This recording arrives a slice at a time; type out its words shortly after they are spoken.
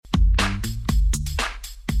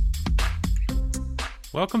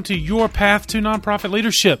Welcome to Your Path to Nonprofit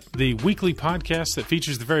Leadership, the weekly podcast that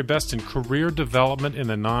features the very best in career development in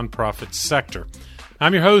the nonprofit sector.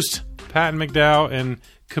 I'm your host, Patton McDowell, and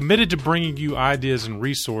committed to bringing you ideas and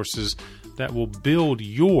resources that will build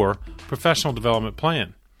your professional development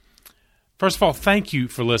plan. First of all, thank you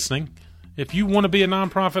for listening. If you want to be a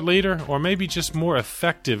nonprofit leader, or maybe just more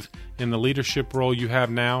effective in the leadership role you have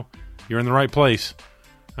now, you're in the right place.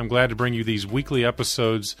 I'm glad to bring you these weekly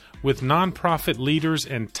episodes with nonprofit leaders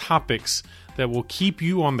and topics that will keep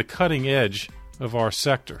you on the cutting edge of our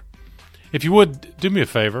sector. If you would, do me a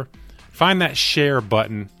favor, find that share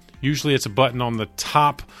button. Usually it's a button on the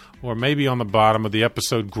top or maybe on the bottom of the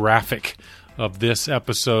episode graphic of this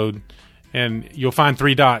episode, and you'll find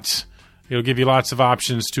 3 dots. It'll give you lots of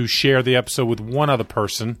options to share the episode with one other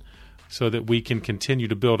person so that we can continue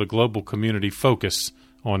to build a global community focus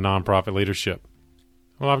on nonprofit leadership.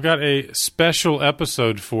 Well, I've got a special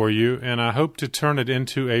episode for you, and I hope to turn it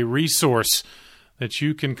into a resource that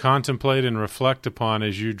you can contemplate and reflect upon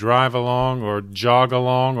as you drive along or jog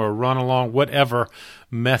along or run along, whatever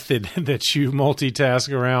method that you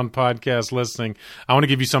multitask around podcast listening. I want to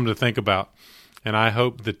give you something to think about, and I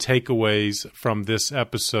hope the takeaways from this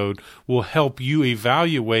episode will help you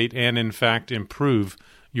evaluate and, in fact, improve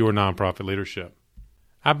your nonprofit leadership.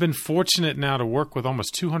 I've been fortunate now to work with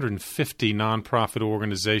almost 250 nonprofit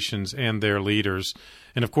organizations and their leaders.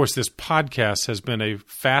 And of course, this podcast has been a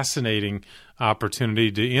fascinating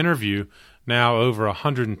opportunity to interview now over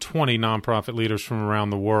 120 nonprofit leaders from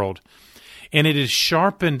around the world. And it has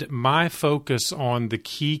sharpened my focus on the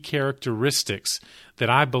key characteristics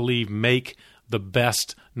that I believe make the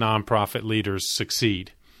best nonprofit leaders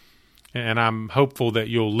succeed. And I'm hopeful that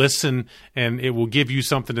you'll listen and it will give you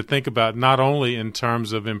something to think about, not only in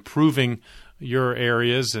terms of improving your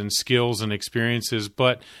areas and skills and experiences,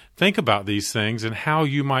 but think about these things and how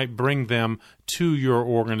you might bring them to your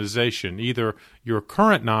organization, either your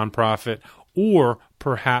current nonprofit or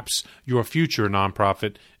perhaps your future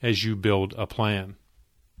nonprofit as you build a plan.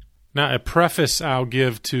 Now, a preface I'll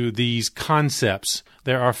give to these concepts.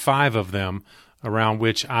 There are 5 of them around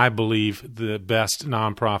which I believe the best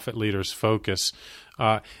nonprofit leaders focus.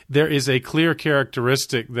 There is a clear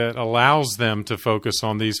characteristic that allows them to focus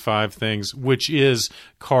on these 5 things, which is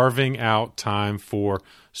carving out time for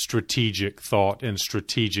strategic thought and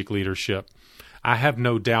strategic leadership. I have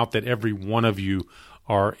no doubt that every one of you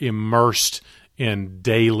are immersed in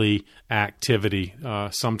daily activity.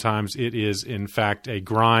 Sometimes it is, in fact, a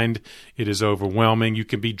grind. It is overwhelming. You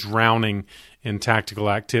can be drowning in tactical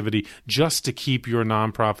activity just to keep your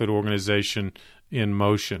nonprofit organization in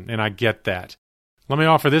motion. And I get that. Let me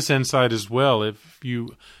offer this insight as well. If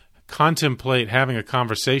you contemplate having a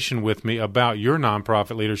conversation with me about your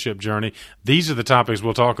nonprofit leadership journey, these are the topics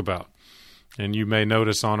we'll talk about. And you may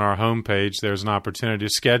notice on our homepage there's an opportunity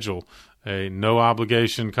to schedule a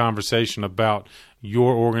no-obligation conversation about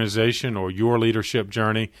your organization or your leadership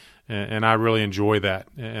journey, and I really enjoy that.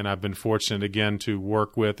 And I've been fortunate, again, to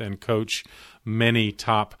work with and coach many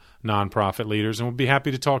top nonprofit leaders, and we'll be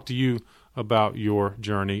happy to talk to you about your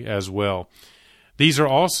journey as well. These are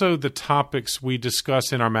also the topics we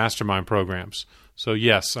discuss in our mastermind programs. So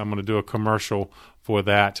yes, I'm going to do a commercial for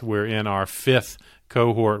that. We're in our 5th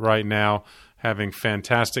cohort right now, having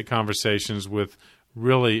fantastic conversations with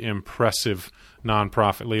really impressive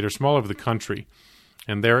nonprofit leaders from all over the country.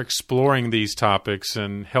 And they're exploring these topics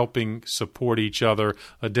and helping support each other,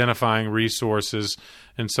 identifying resources.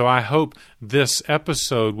 And so I hope this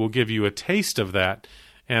episode will give you a taste of that.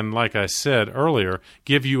 And like I said earlier,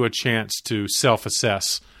 give you a chance to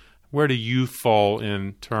self-assess. Where do you fall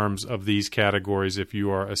in terms of these categories if you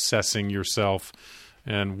are assessing yourself?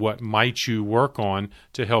 And what might you work on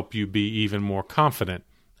to help you be even more confident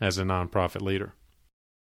as a nonprofit leader?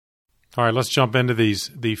 All right, let's jump into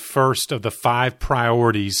these. The first of the 5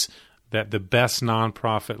 priorities that the best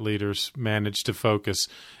nonprofit leaders manage to focus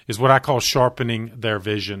is what I call sharpening their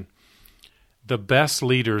vision. The best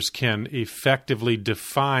leaders can effectively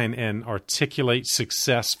define and articulate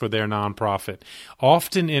success for their nonprofit,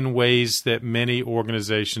 often in ways that many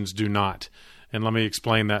organizations do not. And let me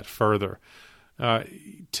explain that further.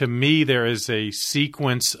 To me, there is a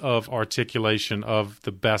sequence of articulation of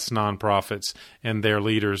the best nonprofits, and their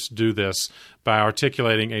leaders do this by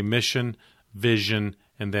articulating a mission, vision,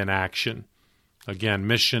 and then action. Again,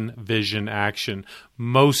 mission, vision, action.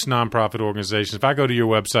 Most nonprofit organizations, if I go to your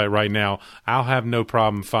website right now, I'll have no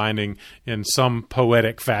problem finding in some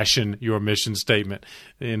poetic fashion your mission statement.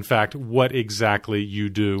 In fact, what exactly you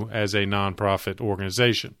do as a nonprofit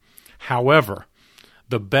organization. However,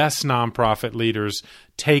 the best nonprofit leaders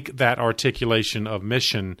take that articulation of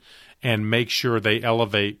mission and make sure they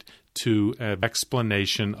elevate to an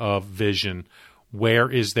explanation of vision. Where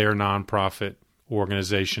is their nonprofit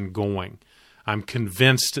organization going? I'm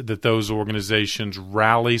convinced that those organizations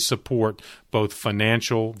rally support, both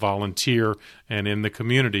financial, volunteer, and in the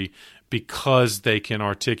community, because they can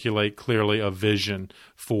articulate clearly a vision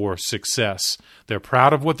for success. They're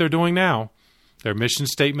proud of what they're doing now. Their mission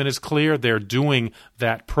statement is clear. They're doing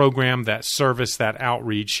that program, that service, that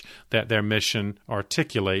outreach that their mission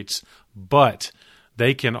articulates. But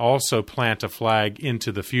they can also plant a flag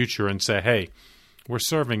into the future and say, hey, we're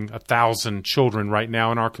serving 1,000 children right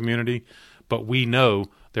now in our community, but we know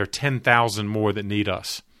there are 10,000 more that need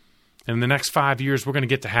us. And in the next 5 years, we're going to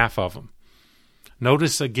get to half of them.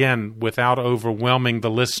 Notice again, without overwhelming the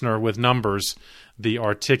listener with numbers, the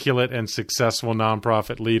articulate and successful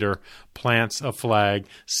nonprofit leader plants a flag,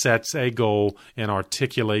 sets a goal, and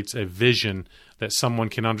articulates a vision that someone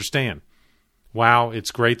can understand. Wow,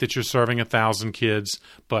 it's great that you're serving 1,000 kids,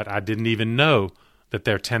 but I didn't even know that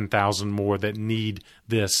there are 10,000 more that need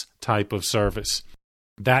this type of service.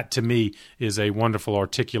 That, to me, is a wonderful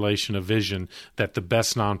articulation of vision that the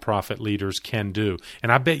best nonprofit leaders can do.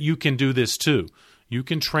 And I bet you can do this too. You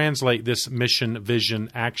can translate this mission, vision,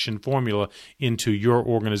 action formula into your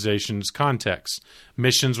organization's context.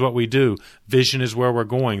 Mission's what we do. Vision is where we're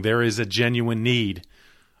going. There is a genuine need,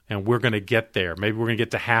 and we're going to get there. Maybe we're going to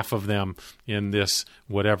get to half of them in this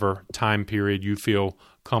whatever time period you feel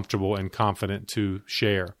comfortable and confident to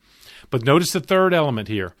share. But notice the third element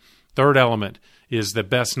here. Third element is the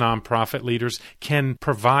best nonprofit leaders can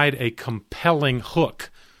provide a compelling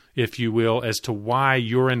hook, if you will, as to why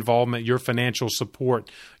your involvement, your financial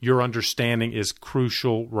support, your understanding is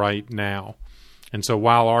crucial right now. And so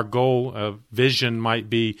while our goal of vision might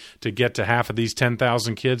be to get to half of these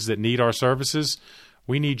 10,000 kids that need our services,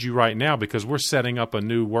 we need you right now because we're setting up a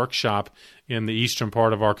new workshop in the eastern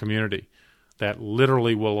part of our community that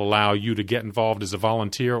literally will allow you to get involved as a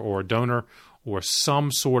volunteer or a donor or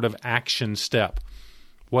some sort of action step.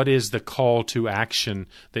 What is the call to action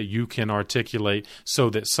that you can articulate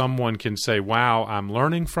so that someone can say, wow, I'm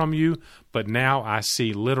learning from you, but now I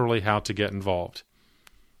see literally how to get involved?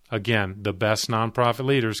 Again, the best nonprofit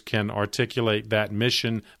leaders can articulate that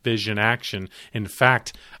mission, vision, action. In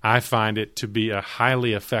fact, I find it to be a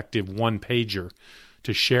highly effective one-pager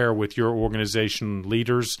to share with your organization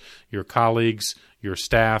leaders, your colleagues, your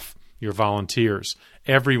staff, your volunteers.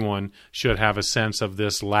 Everyone should have a sense of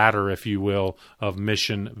this ladder, if you will, of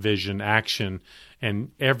mission, vision, action, and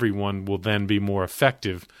everyone will then be more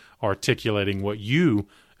effective articulating what you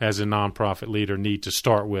as a nonprofit leader need to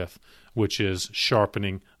start with, which is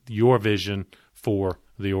sharpening your vision for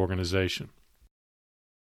the organization.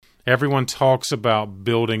 Everyone talks about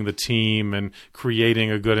building the team and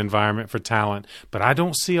creating a good environment for talent, but I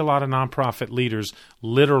don't see a lot of nonprofit leaders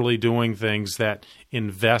literally doing things that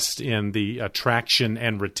invest in the attraction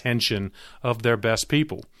and retention of their best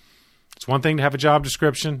people. It's one thing to have a job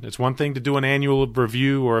description. It's one thing to do an annual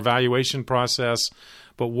review or evaluation process.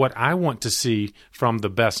 But what I want to see from the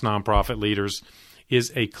best nonprofit leaders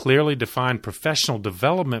is a clearly defined professional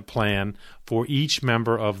development plan for each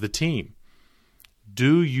member of the team.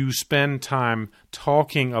 Do you spend time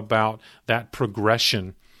talking about that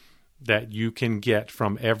progression that you can get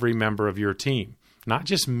from every member of your team? Not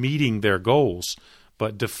just meeting their goals,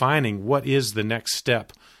 but defining what is the next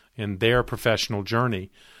step in their professional journey.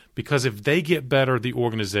 Because if they get better, the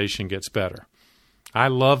organization gets better. I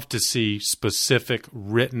love to see specific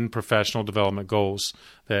written professional development goals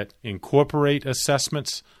that incorporate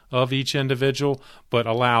assessments of each individual, but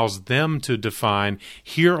allows them to define,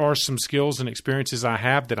 here are some skills and experiences I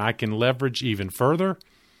have that I can leverage even further,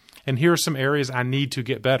 and here are some areas I need to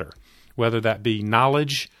get better, whether that be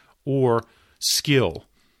knowledge or skill.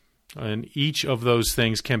 And each of those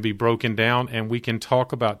things can be broken down, and we can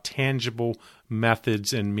talk about tangible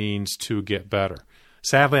methods and means to get better.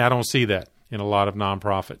 Sadly, I don't see that in a lot of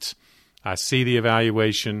nonprofits. I see the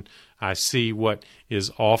evaluation. I see what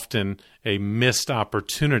is often a missed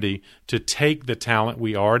opportunity to take the talent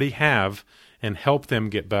we already have and help them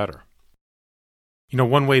get better. You know,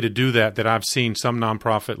 one way to do that I've seen some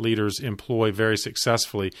nonprofit leaders employ very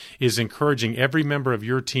successfully is encouraging every member of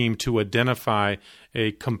your team to identify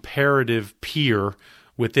a comparative peer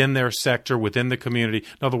within their sector, within the community.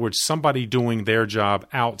 In other words, somebody doing their job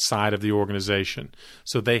outside of the organization.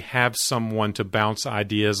 So they have someone to bounce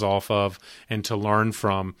ideas off of and to learn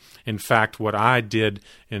from. In fact, what I did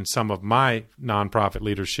in some of my nonprofit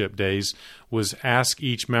leadership days was ask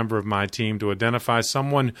each member of my team to identify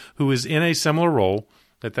someone who is in a similar role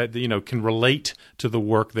that can relate to the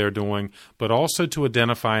work they're doing, but also to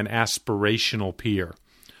identify an aspirational peer.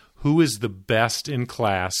 Who is the best in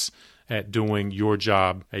class at doing your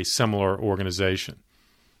job, a similar organization.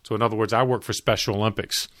 So in other words, I worked for Special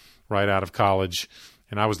Olympics right out of college,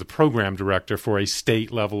 and I was the program director for a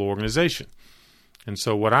state-level organization. And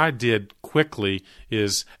so what I did quickly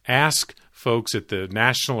is ask folks at the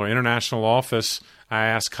national or international office, I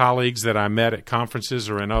asked colleagues that I met at conferences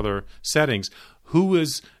or in other settings, who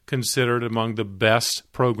is considered among the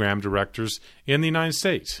best program directors in the United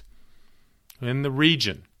States, in the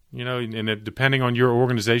region. And depending on your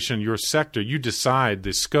organization, your sector, you decide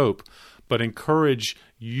the scope, but encourage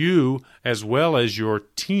you as well as your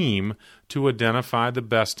team to identify the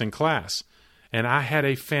best in class. And I had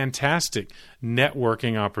a fantastic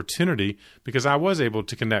networking opportunity because I was able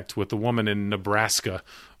to connect with the woman in Nebraska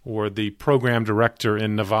or the program director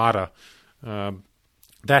in Nevada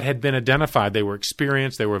that had been identified. They were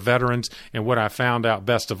experienced, they were veterans, and what I found out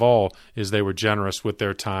best of all is they were generous with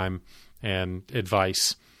their time and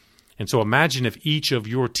advice. And so imagine if each of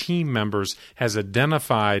your team members has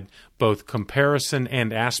identified both comparison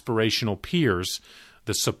and aspirational peers,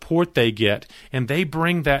 the support they get, and they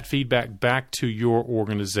bring that feedback back to your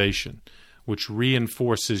organization, which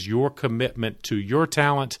reinforces your commitment to your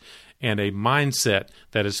talent and a mindset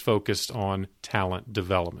that is focused on talent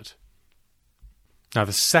development. Now,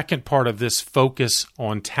 the second part of this focus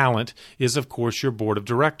on talent is, of course, your board of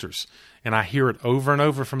directors. And I hear it over and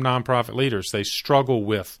over from nonprofit leaders. They struggle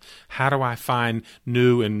with, how do I find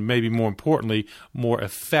new and maybe more importantly, more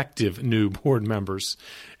effective new board members?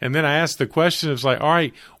 And then I ask the question, it's like, all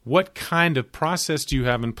right, what kind of process do you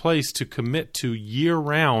have in place to commit to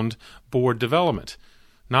year-round board development?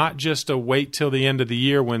 Not just a wait till the end of the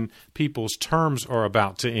year when people's terms are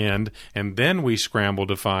about to end and then we scramble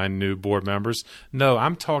to find new board members. No,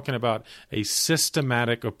 I'm talking about a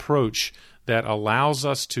systematic approach that allows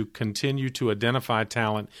us to continue to identify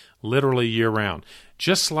talent literally year-round.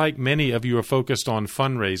 Just like many of you are focused on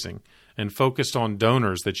fundraising and focused on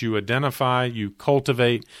donors that you identify, you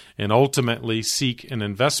cultivate, and ultimately seek an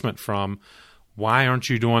investment from, why aren't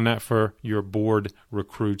you doing that for your board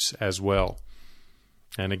recruits as well?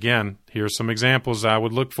 And again, here are some examples I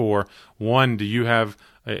would look for. One, do you have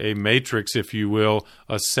a matrix, if you will,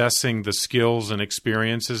 assessing the skills and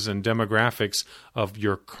experiences and demographics of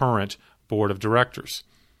your current board of directors?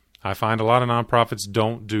 I find a lot of nonprofits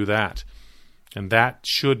don't do that. And that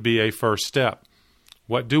should be a first step.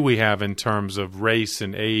 What do we have in terms of race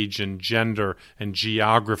and age and gender and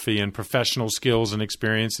geography and professional skills and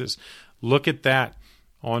experiences? Look at that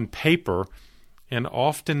on paper, and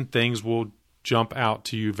often things will jump out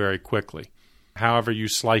to you very quickly. However you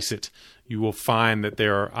slice it, you will find that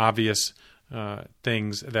there are obvious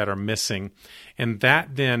things that are missing. And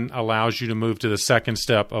that then allows you to move to the second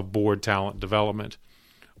step of board talent development,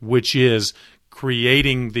 which is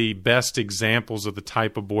creating the best examples of the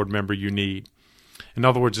type of board member you need. In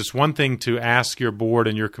other words, it's one thing to ask your board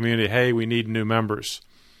and your community, hey, we need new members.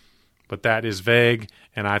 But that is vague,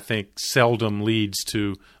 and I think seldom leads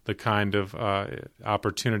to the kind of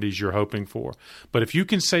opportunities you're hoping for. But if you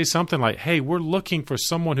can say something like, hey, we're looking for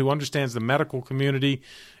someone who understands the medical community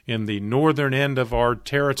in the northern end of our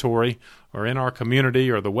territory or in our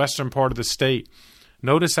community or the western part of the state,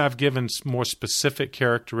 notice I've given more specific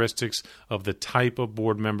characteristics of the type of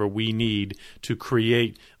board member we need to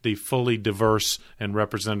create the fully diverse and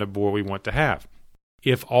representative board we want to have.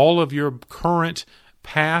 If all of your current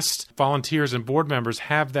past volunteers and board members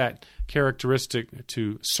have that characteristic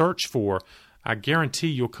to search for, I guarantee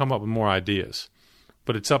you'll come up with more ideas.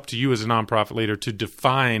 But it's up to you as a nonprofit leader to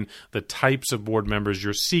define the types of board members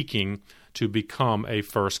you're seeking to become a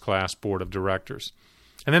first-class board of directors.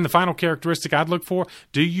 And then the final characteristic I'd look for,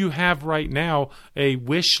 do you have right now a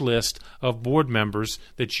wish list of board members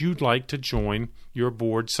that you'd like to join your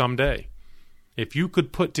board someday? If you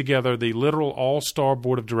could put together the literal all-star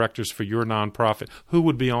board of directors for your nonprofit, who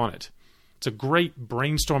would be on it? It's a great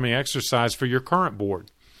brainstorming exercise for your current board.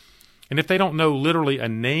 And if they don't know literally a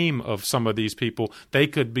name of some of these people, they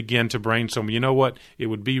could begin to brainstorm, you know what, it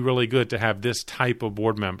would be really good to have this type of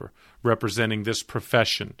board member representing this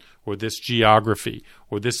profession or this geography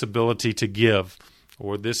or this ability to give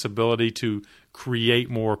or this ability to create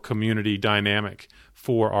more community dynamic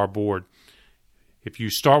for our board. If you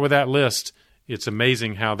start with that list, it's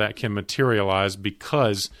amazing how that can materialize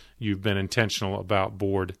because you've been intentional about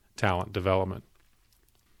board talent development.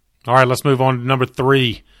 All right, let's move on to number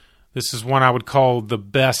 3. This is one I would call the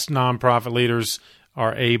best nonprofit leaders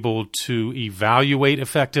are able to evaluate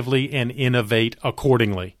effectively and innovate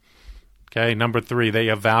accordingly. Okay, number 3, they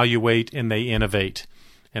evaluate and they innovate.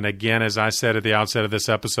 And again, as I said at the outset of this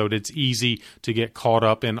episode, it's easy to get caught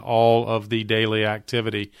up in all of the daily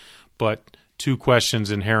activity, but 2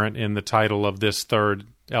 questions inherent in the title of this third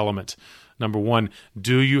element. Number one,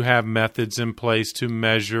 do you have methods in place to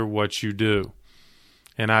measure what you do?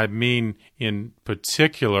 And I mean in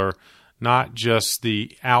particular, not just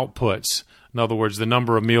the outputs. In other words, the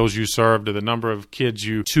number of meals you served or the number of kids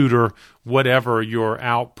you tutor, whatever your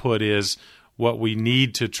output is, what we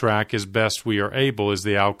need to track as best we are able is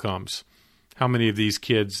the outcomes. How many of these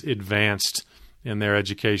kids advanced in their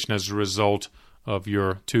education as a result of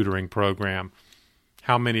your tutoring program?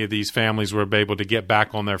 How many of these families were able to get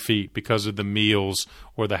back on their feet because of the meals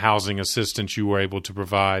or the housing assistance you were able to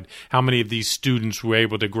provide? How many of these students were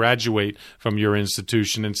able to graduate from your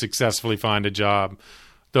institution and successfully find a job?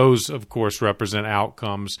 Those, of course, represent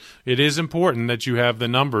outcomes. It is important that you have the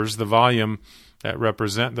numbers, the volume that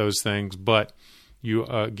represent those things, but you,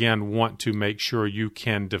 again, want to make sure you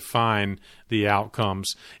can define the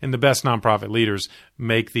outcomes. And the best nonprofit leaders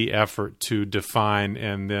make the effort to define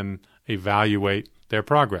and then evaluate their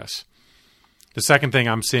progress. The second thing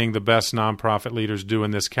I'm seeing the best nonprofit leaders do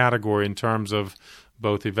in this category in terms of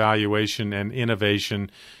both evaluation and innovation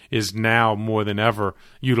is now more than ever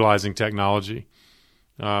utilizing technology.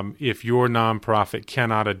 If your nonprofit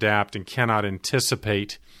cannot adapt and cannot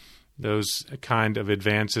anticipate those kind of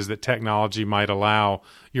advances that technology might allow,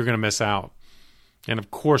 you're going to miss out. And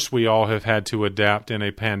of course, we all have had to adapt in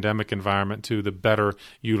a pandemic environment to the better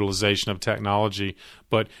utilization of technology.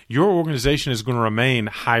 But your organization is going to remain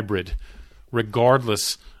hybrid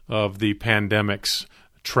regardless of the pandemic's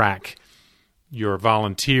track. Your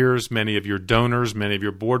volunteers, many of your donors, many of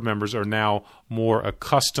your board members are now more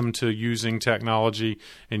accustomed to using technology,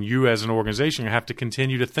 and you as an organization have to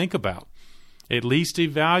continue to think about, at least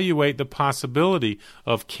evaluate the possibility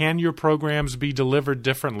of, can your programs be delivered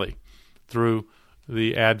differently through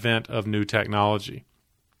the advent of new technology?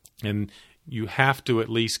 And you have to at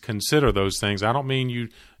least consider those things. I don't mean you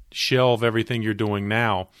shelve everything you're doing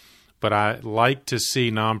now, but I like to see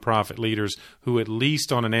nonprofit leaders who at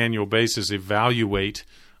least on an annual basis evaluate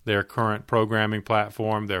their current programming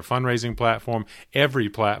platform, their fundraising platform, every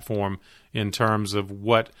platform in terms of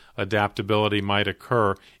what adaptability might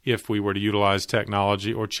occur if we were to utilize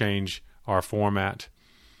technology or change our format.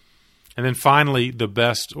 And then finally, the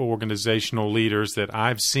best organizational leaders that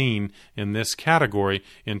I've seen in this category,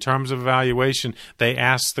 in terms of evaluation, they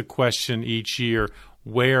ask the question each year,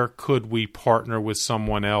 where could we partner with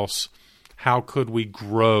someone else? How could we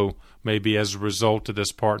grow maybe as a result of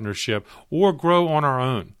this partnership or grow on our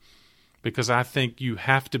own? Because I think you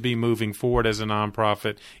have to be moving forward as a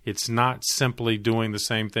nonprofit. It's not simply doing the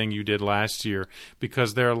same thing you did last year,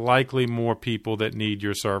 because there are likely more people that need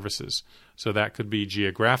your services. So that could be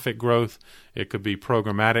geographic growth. It could be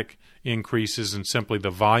programmatic increases in simply the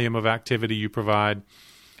volume of activity you provide.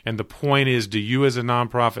 And the point is, do you as a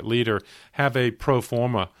nonprofit leader have a pro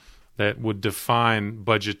forma that would define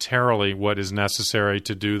budgetarily what is necessary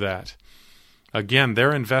to do that? Again, there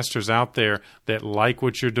are investors out there that like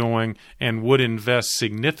what you're doing and would invest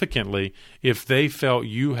significantly if they felt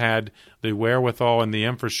you had the wherewithal and the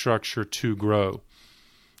infrastructure to grow.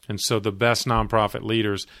 And so the best nonprofit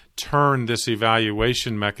leaders turn this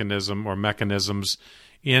evaluation mechanism or mechanisms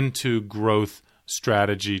into growth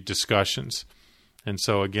strategy discussions. And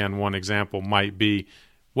so again, one example might be,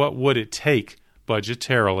 what would it take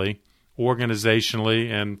budgetarily,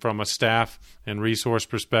 organizationally, and from a staff and resource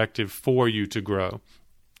perspective for you to grow?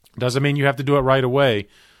 Doesn't mean you have to do it right away,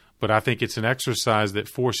 but I think it's an exercise that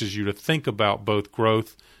forces you to think about both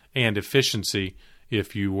growth and efficiency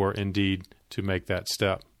if you were indeed to make that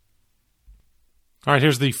step. All right,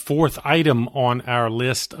 here's the fourth item on our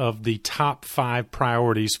list of the top 5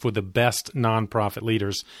 priorities for the best nonprofit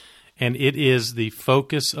leaders, and it is the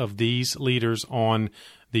focus of these leaders on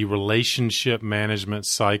the relationship management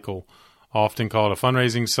cycle, often called a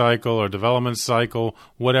fundraising cycle or development cycle,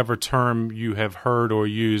 whatever term you have heard or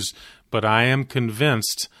used. But I am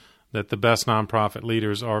convinced that the best nonprofit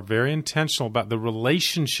leaders are very intentional about the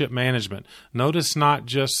relationship management. Notice not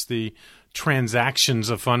just the transactions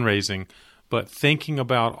of fundraising, but thinking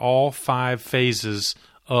about all 5 phases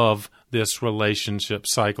of this relationship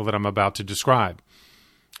cycle that I'm about to describe.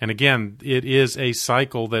 And again, it is a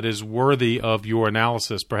cycle that is worthy of your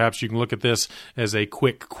analysis. Perhaps you can look at this as a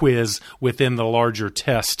quick quiz within the larger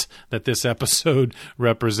test that this episode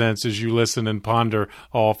represents as you listen and ponder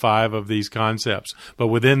all 5 of these concepts. But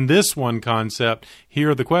within this one concept, here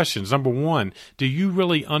are the questions. Number 1, do you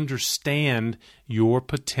really understand your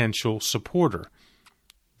potential supporter?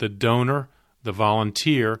 The donor, the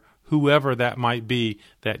volunteer, whoever that might be,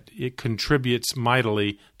 that it contributes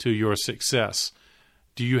mightily to your success.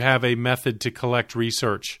 Do you have a method to collect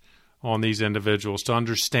research on these individuals, to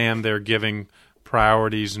understand their giving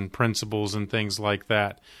priorities and principles and things like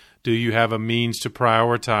that? Do you have a means to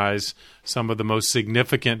prioritize some of the most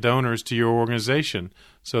significant donors to your organization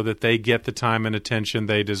so that they get the time and attention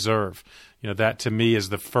they deserve? That to me is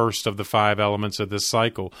the first of the 5 elements of this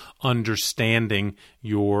cycle, understanding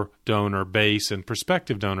your donor base and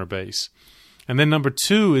prospective donor base. And then number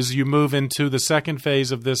 2 is you move into the second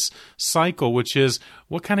phase of this cycle, which is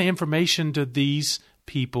what kind of information do these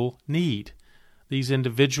people need? These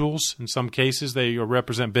individuals, in some cases, they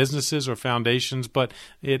represent businesses or foundations, but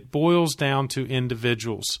it boils down to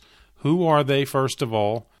individuals. Who are they, first of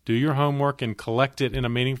all? Do your homework and collect it in a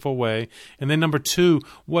meaningful way. And then number 2,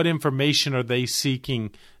 what information are they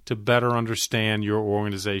seeking to better understand your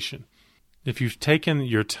organization? If you've taken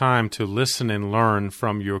your time to listen and learn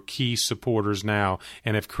from your key supporters now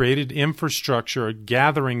and have created infrastructure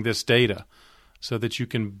gathering this data so that you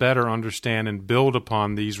can better understand and build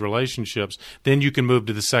upon these relationships, then you can move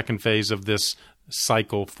to the second phase of this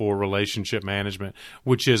cycle for relationship management,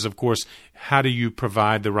 which is, of course, how do you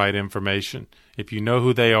provide the right information? If you know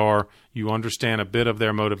who they are, you understand a bit of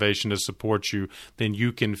their motivation to support you, then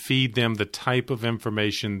you can feed them the type of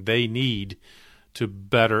information they need to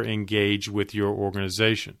better engage with your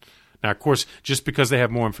organization. Now, of course, just because they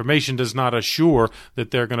have more information does not assure that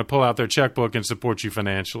they're going to pull out their checkbook and support you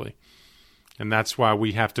financially. And that's why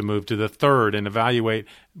we have to move to the third and evaluate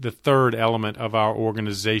the third element of our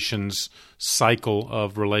organization's cycle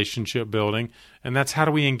of relationship building. And that's, how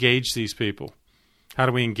do we engage these people? How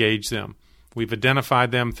do we engage them? We've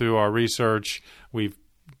identified them through our research. We've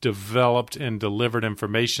developed and delivered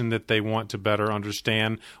information that they want to better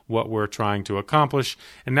understand what we're trying to accomplish.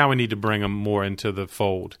 And now we need to bring them more into the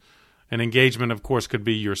fold. An engagement, of course, could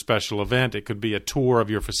be your special event. It could be a tour of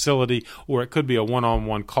your facility, or it could be a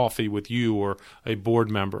one-on-one coffee with you or a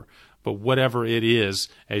board member. But whatever it is,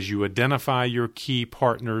 as you identify your key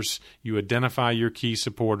partners, you identify your key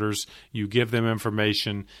supporters, you give them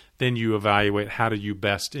information, then you evaluate how do you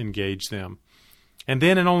best engage them. And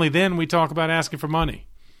then and only then we talk about asking for money.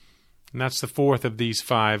 And that's the fourth of these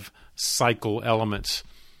 5 cycle elements.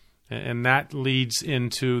 And that leads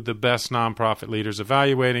into the best nonprofit leaders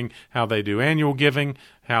evaluating how they do annual giving,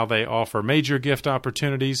 how they offer major gift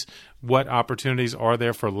opportunities, what opportunities are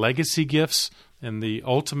there for legacy gifts and the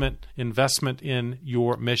ultimate investment in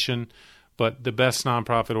your mission. But the best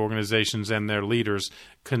nonprofit organizations and their leaders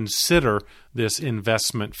consider this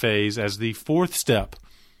investment phase as the 4th step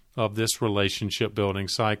of this relationship building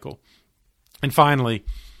cycle. And finally,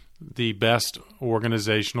 the best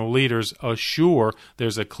organizational leaders assure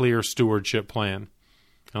there's a clear stewardship plan.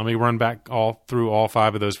 Let me run back through all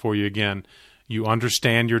 5 of those for you again. You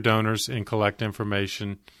understand your donors and collect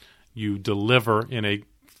information. You deliver in a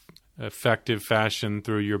effective fashion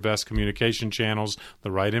through your best communication channels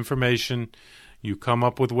the right information. You come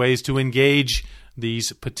up with ways to engage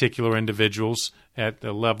these particular individuals at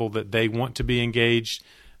the level that they want to be engaged.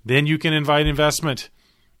 Then you can invite investment.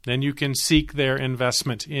 Then you can seek their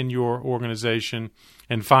investment in your organization.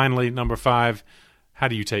 And finally, number 5, how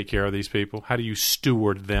do you take care of these people? How do you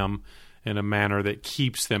steward them in a manner that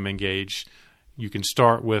keeps them engaged? You can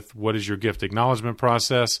start with what is your gift acknowledgement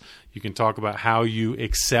process. You can talk about how you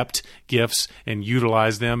accept gifts and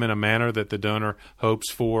utilize them in a manner that the donor hopes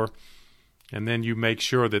for. And then you make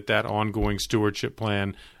sure that that ongoing stewardship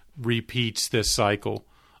plan repeats this cycle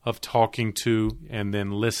of talking to and then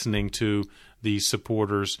listening to these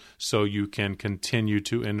supporters so you can continue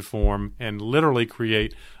to inform and literally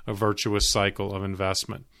create a virtuous cycle of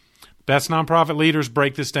investment. Best nonprofit leaders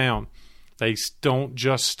break this down. They don't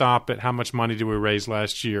just stop at how much money did we raise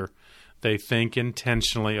last year. They think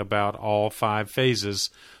intentionally about all 5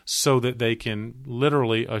 phases so that they can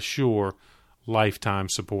literally assure lifetime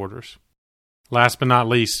supporters. Last but not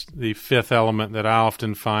least, the 5th element that I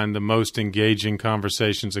often find the most engaging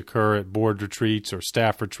conversations occur at board retreats or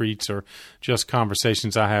staff retreats or just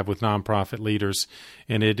conversations I have with nonprofit leaders,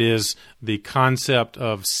 and it is the concept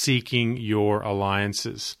of seeking your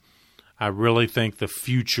alliances. I really think the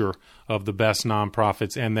future of the best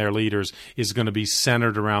nonprofits and their leaders is going to be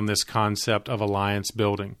centered around this concept of alliance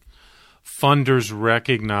building. Funders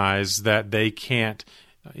recognize that they can't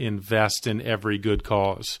invest in every good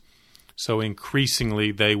cause. So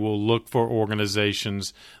increasingly, they will look for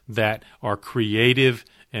organizations that are creative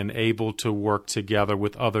and able to work together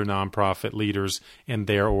with other nonprofit leaders in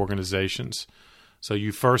their organizations. So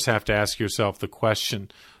you first have to ask yourself the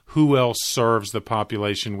question, who else serves the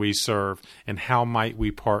population we serve, and how might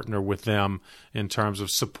we partner with them in terms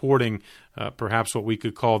of supporting perhaps what we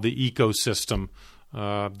could call the ecosystem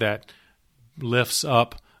that lifts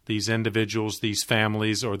up these individuals, these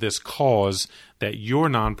families, or this cause that your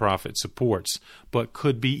nonprofit supports, but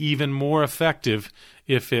could be even more effective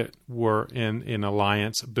if it were in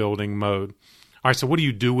alliance building mode. All right, so what do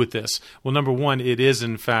you do with this? Well, number one, it is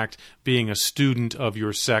in fact being a student of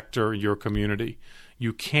your sector, your community.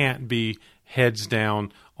 You can't be heads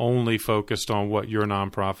down, only focused on what your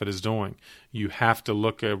nonprofit is doing. You have to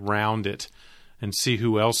look around it and see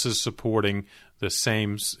who else is supporting the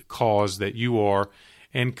same cause that you are,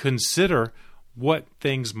 and consider what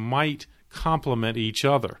things might complement each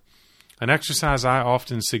other. An exercise I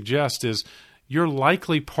often suggest is you're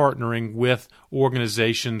likely partnering with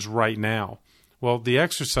organizations right now. Well, the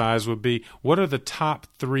exercise would be, what are the top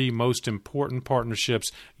 3 most important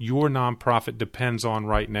partnerships your nonprofit depends on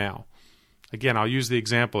right now? Again, I'll use the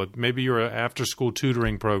example. Maybe you're an after-school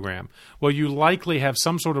tutoring program. Well, you likely have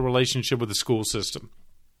some sort of relationship with the school system.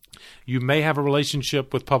 You may have a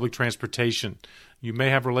relationship with public transportation. You may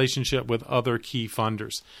have a relationship with other key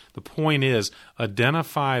funders. The point is,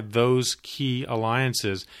 identify those key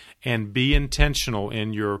alliances and be intentional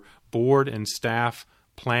in your board and staff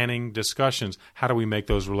planning discussions. How do we make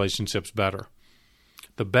those relationships better?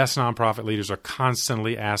 The best nonprofit leaders are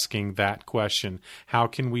constantly asking that question. How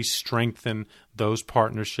can we strengthen those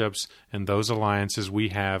partnerships and those alliances we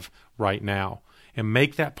have right now? And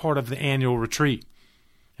make that part of the annual retreat.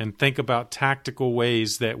 And think about tactical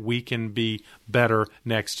ways that we can be better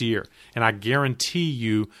next year. And I guarantee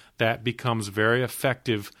you that becomes very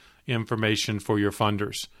effective information for your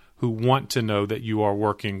funders who want to know that you are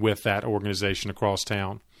working with that organization across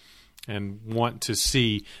town and want to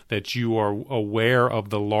see that you are aware of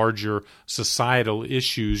the larger societal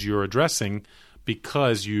issues you're addressing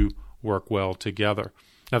because you work well together.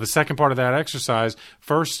 Now, the second part of that exercise,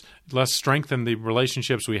 first, let's strengthen the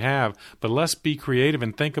relationships we have, but let's be creative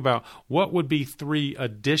and think about what would be 3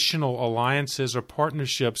 additional alliances or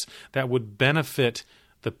partnerships that would benefit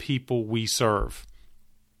the people we serve.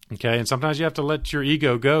 Okay, and sometimes you have to let your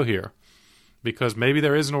ego go here, because maybe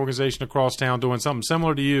there is an organization across town doing something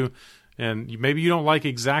similar to you, and maybe you don't like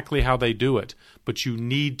exactly how they do it, but you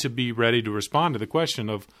need to be ready to respond to the question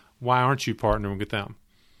of, why aren't you partnering with them?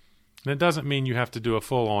 And it doesn't mean you have to do a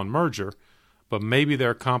full-on merger, but maybe there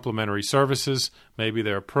are complementary services, maybe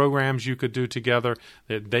there are programs you could do together,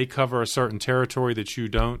 that they cover a certain territory that you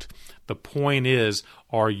don't. The point is,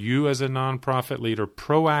 are you as a nonprofit leader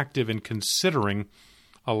proactive in considering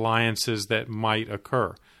alliances that might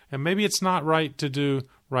occur? And maybe it's not right to do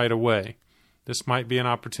right away. This might be an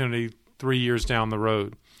opportunity 3 years down the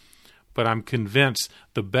road. But I'm convinced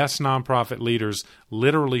the best nonprofit leaders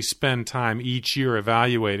literally spend time each year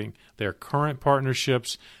evaluating their current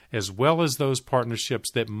partnerships as well as those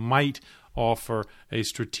partnerships that might offer a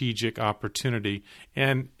strategic opportunity,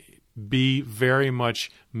 and be very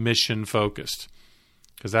much mission focused,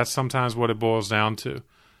 because that's sometimes what it boils down to.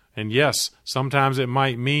 And yes, sometimes it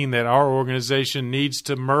might mean that our organization needs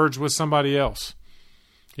to merge with somebody else.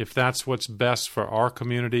 If that's what's best for our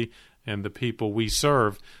community and the people we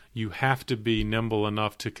serve, you have to be nimble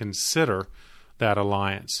enough to consider that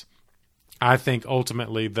alliance. I think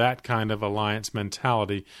ultimately that kind of alliance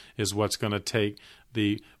mentality is what's going to take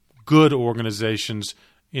the good organizations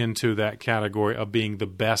into that category of being the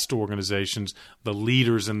best organizations, the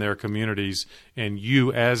leaders in their communities, and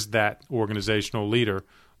you as that organizational leader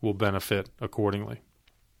will benefit accordingly.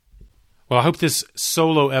 Well, I hope this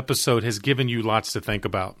solo episode has given you lots to think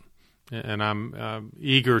about. And I'm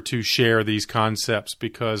eager to share these concepts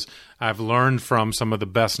because I've learned from some of the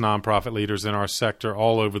best nonprofit leaders in our sector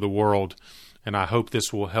all over the world. And I hope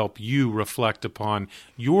this will help you reflect upon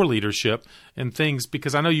your leadership and things,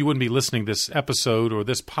 because I know you wouldn't be listening to this episode or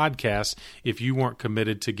this podcast if you weren't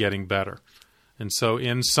committed to getting better. And so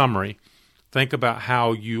in summary, think about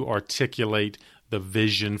how you articulate the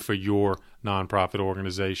vision for your nonprofit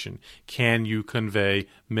organization. Can you convey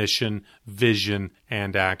mission, vision,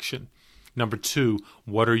 and action? Number 2,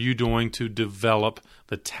 what are you doing to develop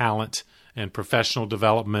the talent and professional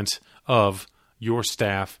development of your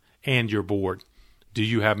staff and your board? Do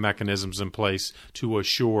you have mechanisms in place to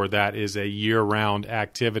assure that is a year-round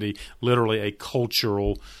activity, literally a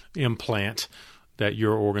cultural implant that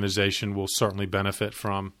your organization will certainly benefit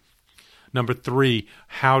from? Number 3,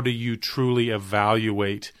 how do you truly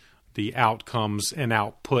evaluate the outcomes and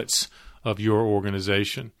outputs of your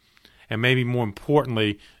organization? And maybe more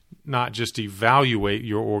importantly, not just evaluate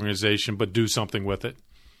your organization, but do something with it.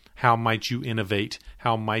 How might you innovate?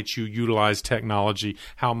 How might you utilize technology?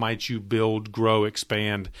 How might you build, grow,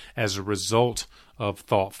 expand as a result of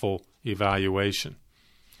thoughtful evaluation?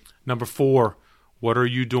 Number 4, what are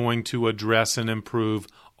you doing to address and improve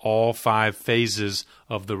all 5 phases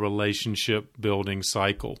of the relationship building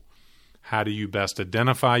cycle. How do you best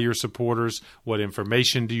identify your supporters? What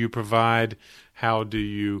information do you provide? How do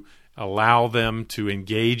you allow them to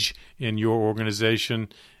engage in your organization?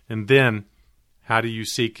 And then, how do you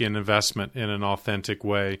seek an investment in an authentic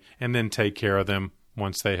way and then take care of them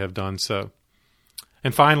once they have done so?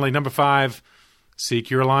 And finally, number 5, seek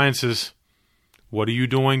your alliances. What are you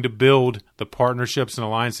doing to build the partnerships and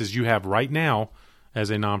alliances you have right now as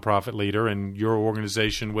a nonprofit leader and your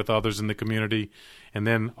organization with others in the community? And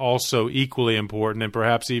then also equally important and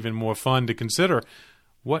perhaps even more fun to consider,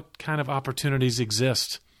 what kind of opportunities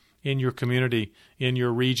exist in your community, in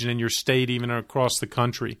your region, in your state, even across the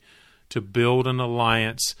country, to build an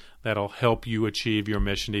alliance that'll help you achieve your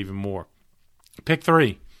mission even more. Pick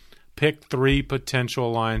 3. Pick 3 potential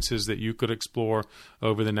alliances that you could explore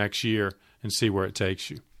over the next year and see where it takes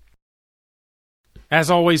you. As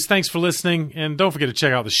always, thanks for listening, and don't forget to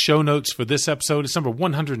check out the show notes for this episode. It's number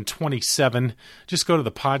 127. Just go to the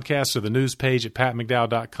podcast or the news page at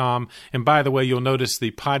patmcdowell.com. And by the way, you'll notice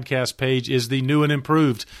the podcast page is the new and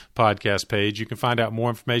improved podcast page. You can find out more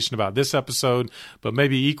information about this episode, but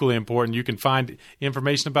maybe equally important, you can find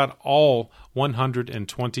information about all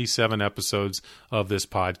 127 episodes of this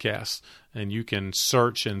podcast. And you can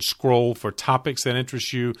search and scroll for topics that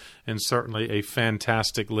interest you, and certainly a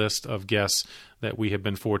fantastic list of guests that we have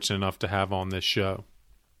been fortunate enough to have on this show.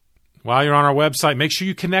 While you're on our website, make sure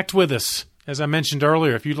you connect with us. As I mentioned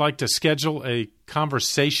earlier, if you'd like to schedule a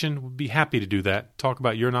conversation, we'd be happy to do that. Talk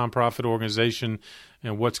about your nonprofit organization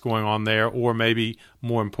and what's going on there, or maybe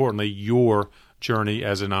more importantly, your journey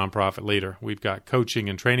as a nonprofit leader. We've got coaching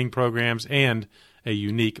and training programs and a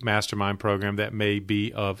unique mastermind program that may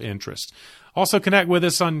be of interest. Also connect with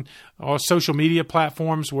us on our social media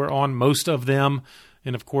platforms. We're on most of them.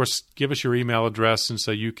 And of course, give us your email address, and so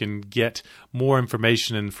you can get more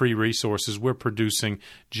information and free resources we're producing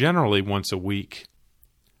generally once a week.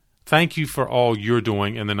 Thank you for all you're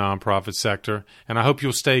doing in the nonprofit sector, and I hope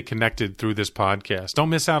you'll stay connected through this podcast. Don't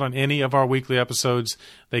miss out on any of our weekly episodes.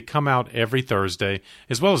 They come out every Thursday,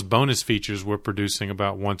 as well as bonus features we're producing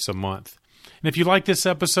about once a month. And if you like this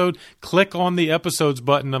episode, click on the episodes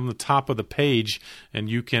button on the top of the page, and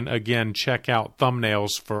you can, again, check out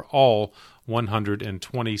thumbnails for all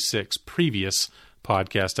 126 previous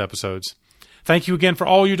podcast episodes. Thank you again for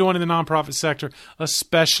all you're doing in the nonprofit sector,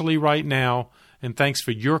 especially right now, and thanks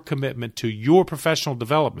for your commitment to your professional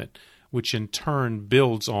development, which in turn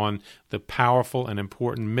builds on the powerful and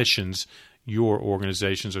important missions your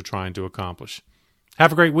organizations are trying to accomplish.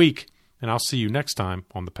 Have a great week, and I'll see you next time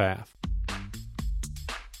on The Path.